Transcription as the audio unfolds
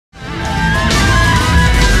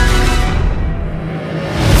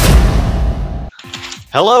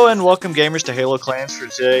Hello and welcome gamers to Halo Clans for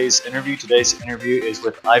today's interview. Today's interview is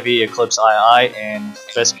with IV Eclipse II and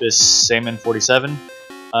Vespis Salmon 47.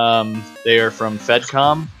 They are from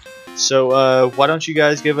Fedcom. So why don't you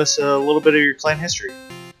guys give us a little bit of your clan history?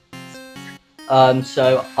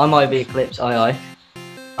 So I'm IV Eclipse II.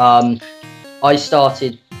 I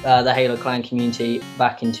started the Halo clan community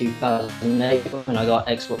back in 2008 when I got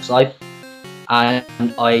Xbox Live, and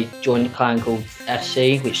I joined a clan called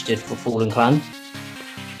SC, which stood for Fallen Clan.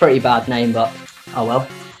 Pretty bad name, but oh well.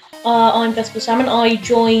 I'm Vesper Salmon. I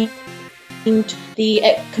joined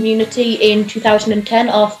the community in 2010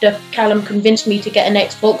 after Callum convinced me to get an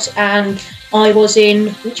Xbox, and I was in,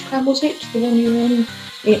 which clan was it? The one you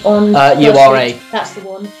were on URA. That's the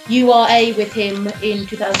one. URA with him in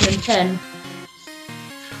 2010.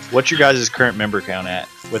 What's your guys' current member count at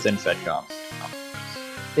within Fedcom?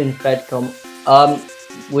 In Fedcom,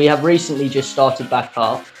 we have recently just started back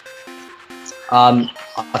up.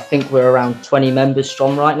 I think we're around 20 members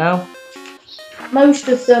strong right now. Most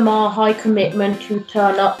of them are high commitment who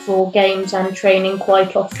turn up for games and training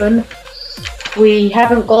quite often. We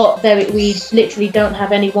literally don't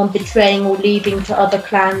have anyone betraying or leaving to other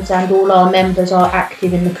clans, and all our members are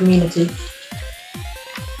active in the community.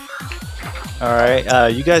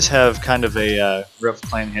 Alright, you guys have kind of a rough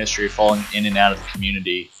clan history falling in and out of the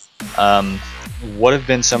community. What have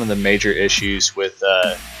been some of the major issues with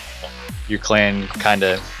your clan kind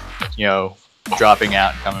of, dropping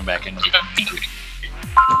out and coming back into the community?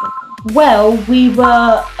 Well,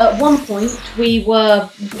 at one point, we were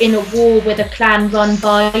in a war with a clan run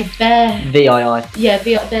by Bear. VII. Yeah,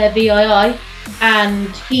 Bear VII,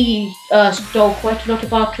 and he stole quite a lot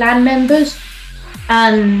of our clan members,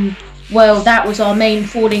 and well, that was our main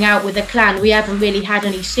falling out with the clan. We haven't really had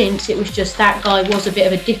any since. It was just that guy was a bit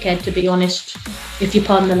of a dickhead, to be honest, if you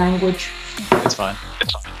pardon the language. It's fine.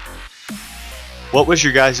 What was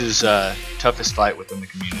your guys' toughest fight within the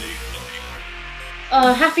community?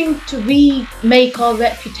 Having to remake our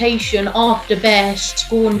reputation after Bear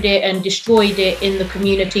spawned it and destroyed it in the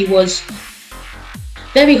community was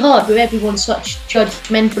very hard, with everyone such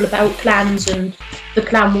judgmental about clans, and the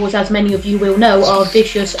clan wars, as many of you will know, are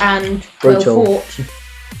vicious and brutal. well fought.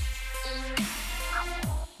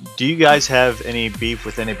 Do you guys have any beef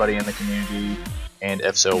with anybody in the community, and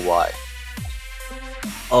if so, why?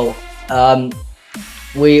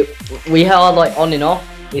 We are like on and off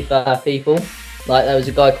with people. Like there was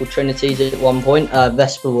a guy called Trinities at one point.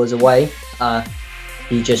 Vesper was away.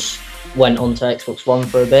 He just went on to Xbox One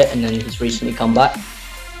for a bit, and then he's recently come back.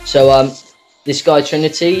 So this guy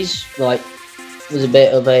Trinities was a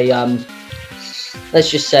bit of a let's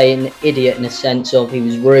just say an idiot, in a sense of he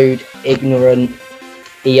was rude, ignorant.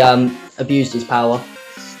 He abused his power.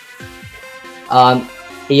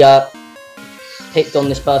 He picked on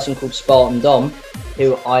this person called Spartan Dom,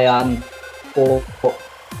 who I fought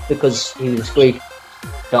because he was a squeak.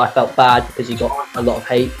 So I felt bad because he got a lot of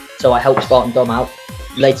hate. So I helped Spartan Dom out.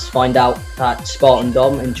 Later to find out that Spartan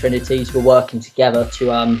Dom and Trinities were working together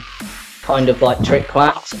to kind of like trick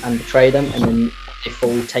clans and betray them, and then they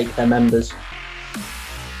all take their members.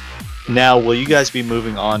 Now, will you guys be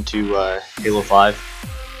moving on to Halo 5?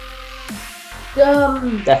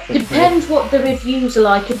 Definitely. Depends what the reviews are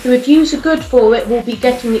like. If the reviews are good for it, we'll be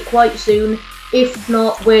getting it quite soon. If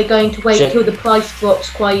not, we're going to wait till the price drops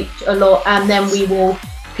quite a lot, and then we will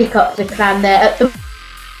pick up the clan there. At the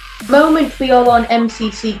moment, we are on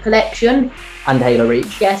MCC Collection. And Halo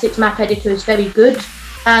Reach. Yes, its map editor is very good.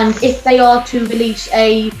 And if they are to release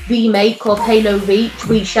a remake of Halo Reach,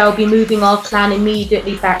 we shall be moving our clan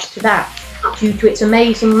immediately back to that, due to its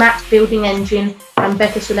amazing map building engine and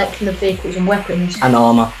better selection of vehicles and weapons. And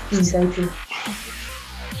armour.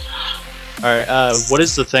 Alright, what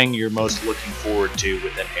is the thing you're most looking forward to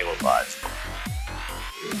within Halo 5?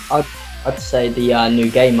 I'd say the new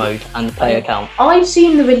game mode and the player count. I've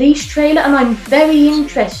seen the release trailer, and I'm very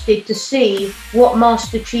interested to see what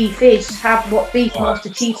Master Chief what beef Master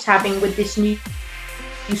Chief's having with this new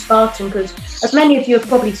Spartan, because as many of you have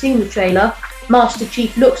probably seen the trailer, Master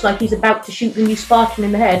Chief looks like he's about to shoot the new Spartan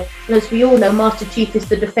in the head, and as we all know, Master Chief is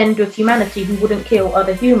the defender of humanity who wouldn't kill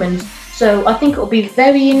other humans. So I think it'll be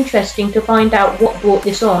very interesting to find out what brought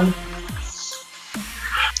this on.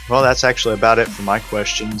 Well, that's actually about it for my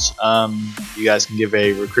questions. You guys can give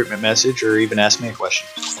a recruitment message or even ask me a question.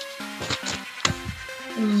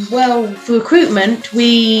 Well, for recruitment,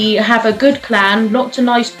 we have a good clan, lots of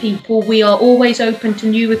nice people. We are always open to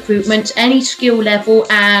new recruitments, any skill level,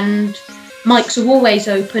 and mics are always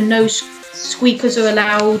open. No squeakers are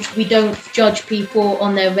allowed. We don't judge people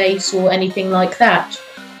on their race or anything like that.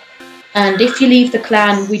 And if you leave the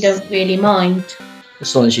clan, we don't really mind.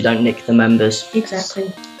 as long as you don't nick the members.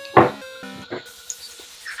 Exactly.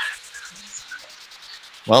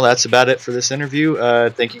 Well, that's about it for this interview.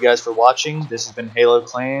 Thank you guys for watching. This has been Halo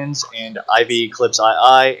Clans and IV Eclipse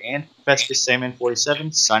II and Fescus Salmon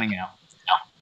 47 signing out.